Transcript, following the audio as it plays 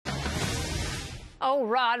Oh,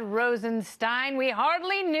 Rod Rosenstein, we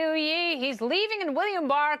hardly knew ye. He's leaving and William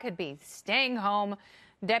Barr could be staying home.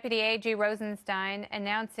 Deputy AG Rosenstein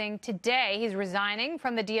announcing today he's resigning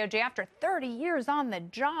from the DOJ after 30 years on the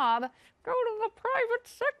job. Go to the private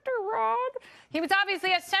sector, Rod. He was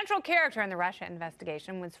obviously a central character in the Russia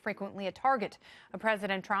investigation, was frequently a target of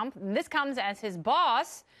President Trump. And this comes as his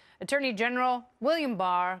boss, Attorney General William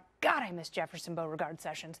Barr, God, I miss Jefferson Beauregard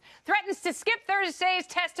Sessions, threatens to skip Thursday's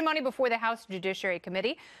testimony before the House Judiciary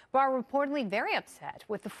Committee. Barr reportedly very upset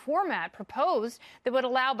with the format proposed that would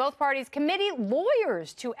allow both parties' committee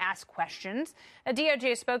lawyers to ask questions. A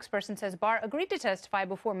DOJ spokesperson says Barr agreed to testify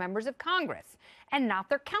before members of Congress and not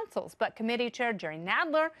their counsels. But committee chair Jerry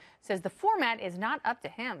Nadler says the format is not up to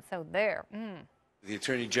him. So there. The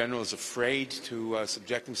Attorney General is afraid to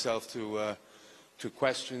subject himself to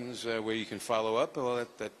questions where you can follow up. Well,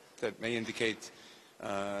 that may indicate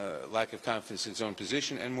lack of confidence in his own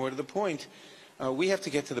position. And more to the point, we have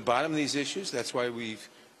to get to the bottom of these issues. That's why we've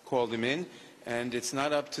called him in. And it's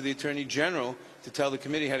not up to the Attorney General to tell the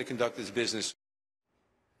committee how to conduct its business.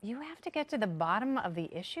 You have to get to the bottom of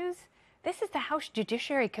the issues? This is the House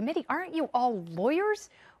Judiciary Committee. Aren't you all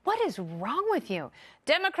lawyers? What is wrong with you?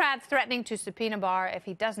 Democrats threatening to subpoena Barr if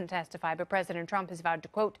he doesn't testify, but President Trump has vowed to,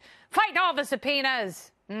 quote, fight all the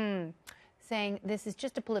subpoenas. Saying this is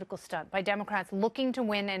just a political stunt by Democrats looking to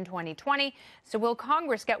win in 2020. So will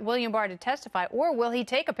Congress get William Barr to testify, or will he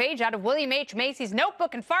take a page out of William H. Macy's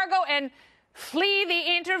notebook in Fargo and flee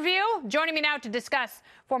the interview? Joining me now to discuss,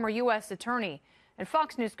 former U.S. attorney and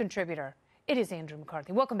Fox News contributor, it is Andrew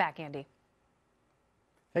McCarthy. Welcome back, Andy.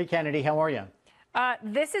 Hey, Kennedy, how are you?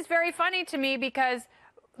 This is very funny to me because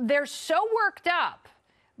they're so worked up,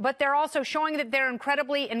 but they're also showing that they're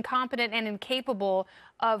incredibly incompetent and incapable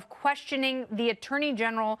of questioning the Attorney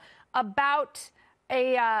General about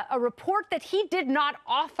a report that he did not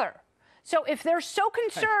author. So if they're so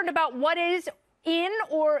concerned about what is in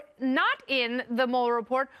or not in the Mueller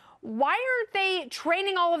report, why aren't they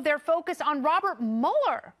training all of their focus on Robert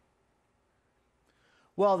Mueller?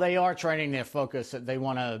 Well, they are training their focus. They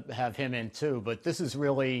want to have him in, too. But this is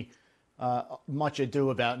really much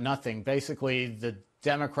ado about nothing. Basically, the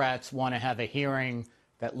Democrats want to have a hearing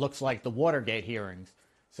that looks like the Watergate hearings.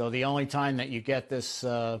 So the only time that you get this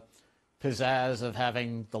pizzazz of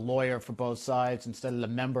having the lawyer for both sides instead of the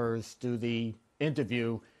members do the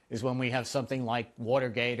interview is when we have something like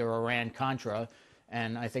Watergate or Iran-Contra.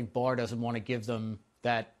 And I think Barr doesn't want to give them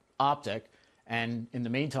that optic. And in the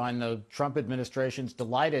meantime, the Trump administration's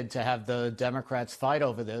delighted to have the Democrats fight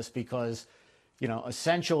over this because, you know,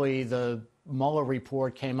 essentially the Mueller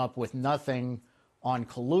report came up with nothing on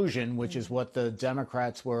collusion, which is what the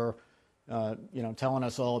Democrats were, telling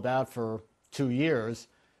us all about for 2 years.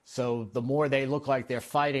 So the more they look like they're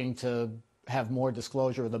fighting to have more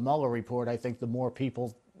disclosure of the Mueller report, I think the more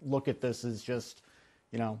people look at this as just,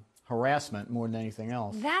 harassment more than anything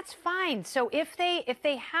else. That's fine. So if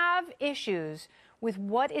they have issues with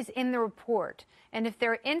what is in the report, and if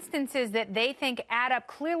there are instances that they think add up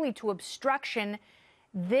clearly to obstruction,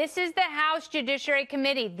 this is the House Judiciary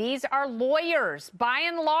Committee. These are lawyers, by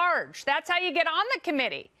and large. That's how you get on the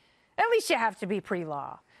committee. At least you have to be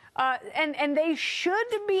pre-law. And they should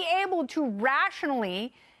be able to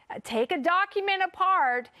rationally take a document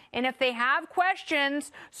apart, and if they have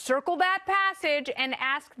questions, circle that passage and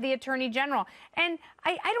ask the Attorney General. And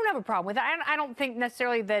I don't have a problem with it. I don't think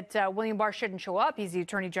necessarily that William Barr shouldn't show up. He's the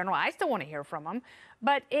Attorney General. I still want to hear from him.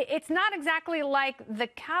 But it's not exactly like the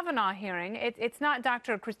Kavanaugh hearing. It's not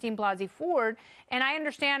Dr. Christine Blasey Ford. And I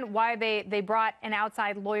understand why they brought an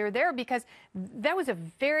outside lawyer there, because that was a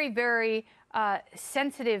very, very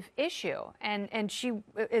sensitive issue. And she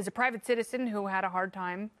is a private citizen who had a hard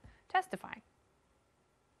time testifying.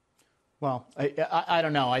 Well, I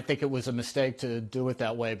don't know. I think it was a mistake to do it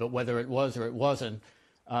that way, but whether it was or it wasn't,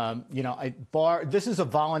 Barr, this is a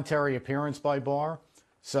voluntary appearance by Barr.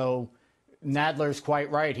 So Nadler's quite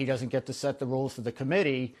right. He doesn't get to set the rules for the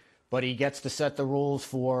committee, but he gets to set the rules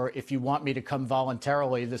for, if you want me to come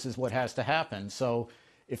voluntarily, this is what has to happen. So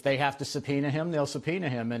if they have to subpoena him, they'll subpoena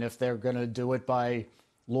him. And if they're going to do it by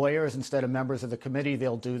lawyers instead of members of the committee,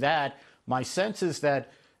 they'll do that. My sense is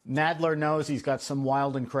that Nadler knows he's got some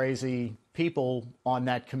wild and crazy people on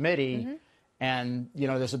that committee. And,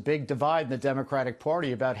 there's a big divide in the Democratic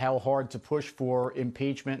Party about how hard to push for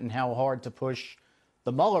impeachment and how hard to push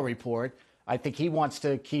the Mueller report. I think he wants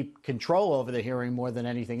to keep control over the hearing more than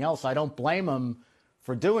anything else. I don't blame him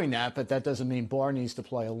for doing that, but that doesn't mean Barr needs to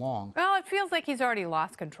play along. Well, it feels like he's already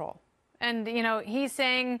lost control. And, he's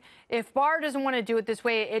saying if Barr doesn't want to do it this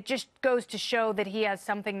way, it just goes to show that he has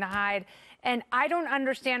something to hide. And I don't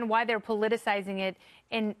understand why they're politicizing it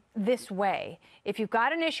in this way. If you've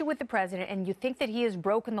got an issue with the president and you think that he has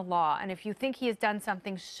broken the law, and if you think he has done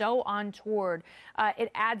something so untoward,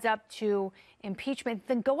 it adds up to impeachment,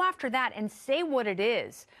 then go after that and say what it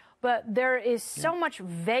is. But there is so much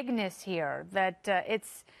vagueness here that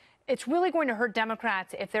it's really going to hurt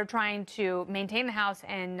Democrats if they're trying to maintain the House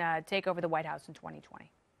and take over the White House in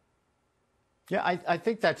 2020. Yeah, I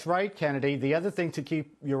think that's right, Kennedy. The other thing to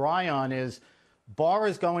keep your eye on is Barr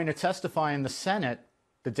is going to testify in the Senate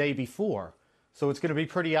the day before. So it's going to be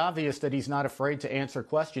pretty obvious that he's not afraid to answer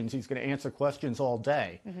questions. He's going to answer questions all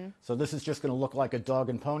day. So this is just going to look like a dog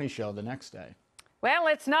and pony show the next day. Well,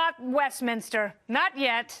 it's not Westminster. Not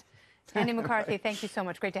yet. Andrew McCarthy, thank you so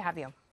much. Great to have you.